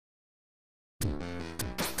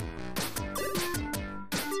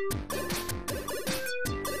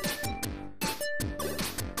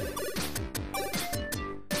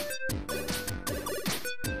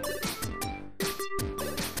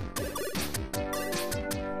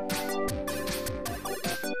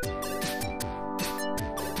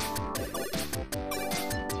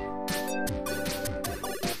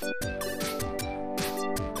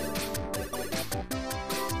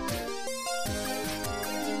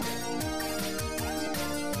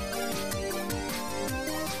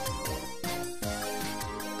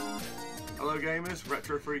gamers,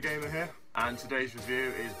 Retro Free Gamer here, and today's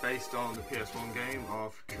review is based on the PS1 game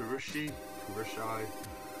of Kurushi.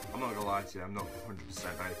 I'm not gonna lie to you, I'm not 100%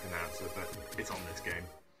 how to pronounce it, but it's on this game.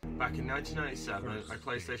 Back in 1997, a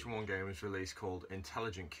PlayStation 1 game was released called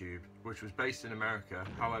Intelligent Cube, which was based in America.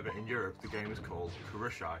 However, in Europe, the game was called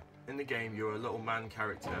Kurushi. In the game, you're a little man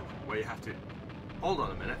character where you have to... Hold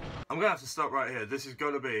on a minute. I'm gonna have to stop right here. This is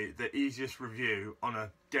gonna be the easiest review on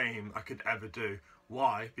a game I could ever do.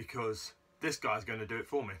 Why? Because this guy's gonna do it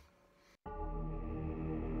for me.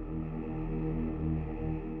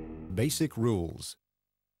 Basic rules.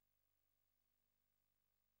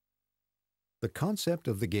 The concept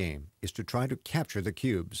of the game is to try to capture the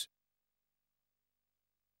cubes.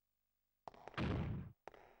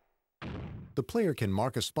 The player can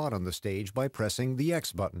mark a spot on the stage by pressing the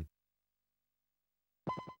X button.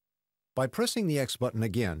 By pressing the X button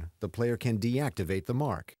again, the player can deactivate the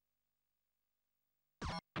mark.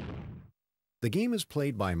 The game is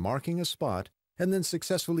played by marking a spot and then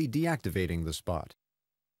successfully deactivating the spot.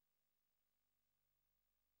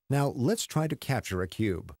 Now let's try to capture a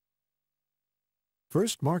cube.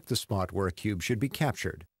 First, mark the spot where a cube should be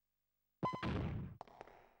captured.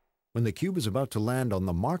 When the cube is about to land on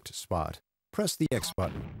the marked spot, press the X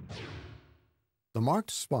button. The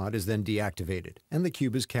marked spot is then deactivated and the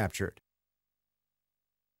cube is captured.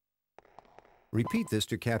 Repeat this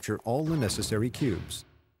to capture all the necessary cubes.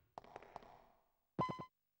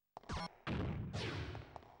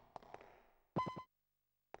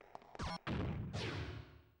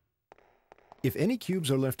 If any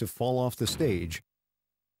cubes are left to fall off the stage,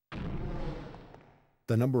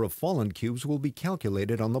 the number of fallen cubes will be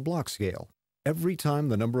calculated on the block scale. Every time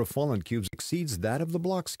the number of fallen cubes exceeds that of the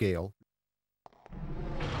block scale,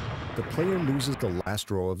 the player loses the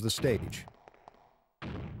last row of the stage.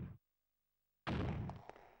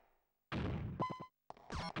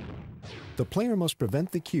 The player must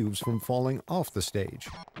prevent the cubes from falling off the stage.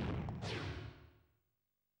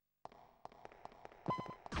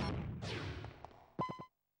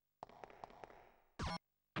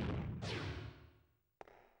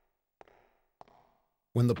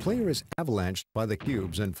 When the player is avalanched by the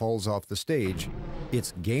cubes and falls off the stage,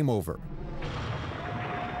 it's game over.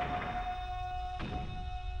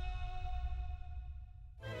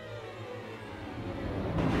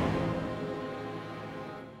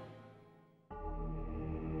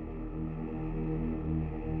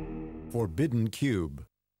 Forbidden Cube.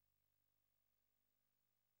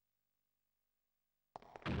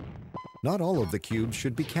 Not all of the cubes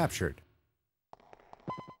should be captured.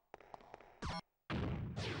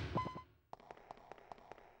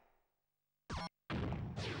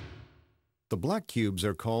 The black cubes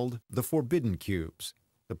are called the forbidden cubes.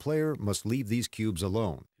 The player must leave these cubes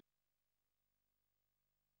alone.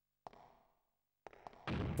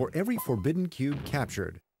 For every forbidden cube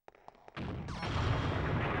captured,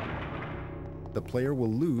 the player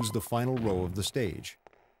will lose the final row of the stage.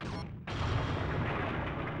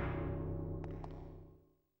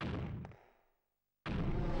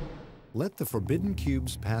 Let the forbidden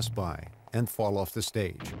cubes pass by and fall off the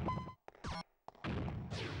stage.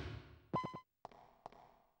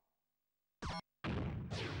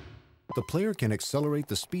 The player can accelerate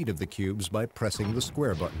the speed of the cubes by pressing the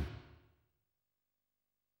square button.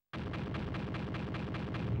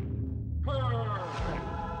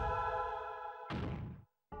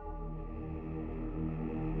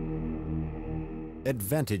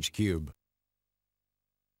 Advantage Cube.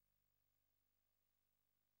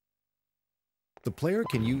 The player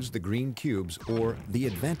can use the green cubes or the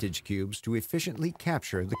advantage cubes to efficiently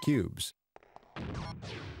capture the cubes.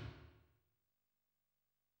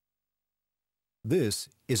 This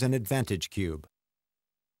is an advantage cube.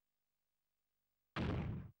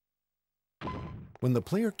 When the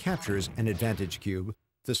player captures an advantage cube,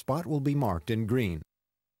 the spot will be marked in green.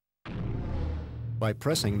 By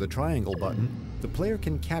pressing the triangle button, the player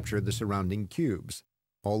can capture the surrounding cubes.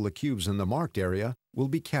 All the cubes in the marked area will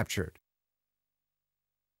be captured.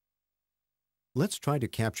 Let's try to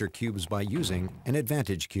capture cubes by using an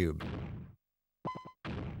advantage cube.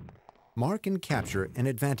 Mark and capture an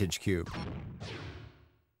advantage cube.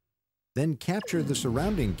 Then capture the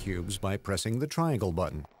surrounding cubes by pressing the triangle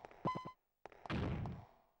button.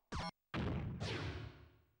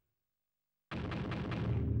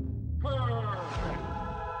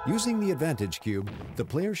 Using the advantage cube, the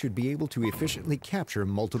player should be able to efficiently capture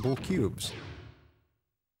multiple cubes.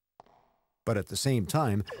 But at the same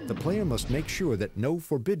time, the player must make sure that no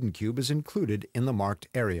forbidden cube is included in the marked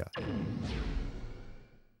area.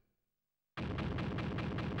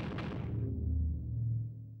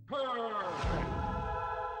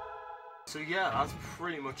 So yeah, that's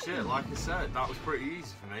pretty much it. Like I said, that was pretty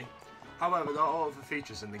easy for me. However, there are other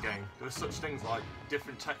features in the game. There are such things like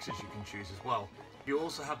different textures you can choose as well. You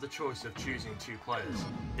also have the choice of choosing 2 players.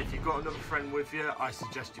 If you've got another friend with you, I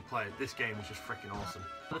suggest you play it. This game is just freaking awesome.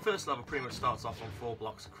 The first level pretty much starts off on 4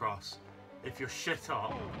 blocks across. If you're shit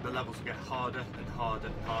up, the levels will get harder and harder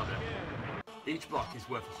and harder. Each block is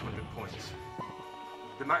worth 100 points.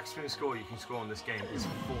 The maximum score you can score on this game is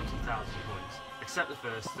 40,000 points, except the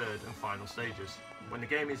first, third and final stages. When the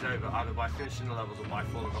game is over, either by finishing the levels or by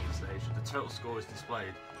falling off the stage, the total score is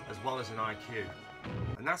displayed, as well as an IQ.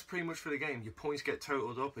 And that's pretty much for the game. Your points get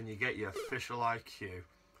totaled up and you get your official IQ.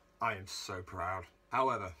 I am so proud.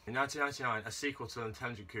 However, in 1999, a sequel to the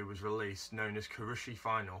Tengenku was released known as Kurushi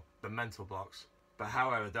Final, the Mental Blocks. But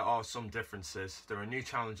however, there are some differences. There are new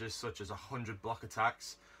challenges such as 100 block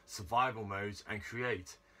attacks, survival modes and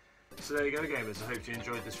create. So there you go gamers, I hope you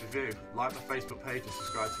enjoyed this review. Like my Facebook page and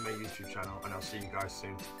subscribe to my YouTube channel and I'll see you guys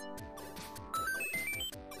soon.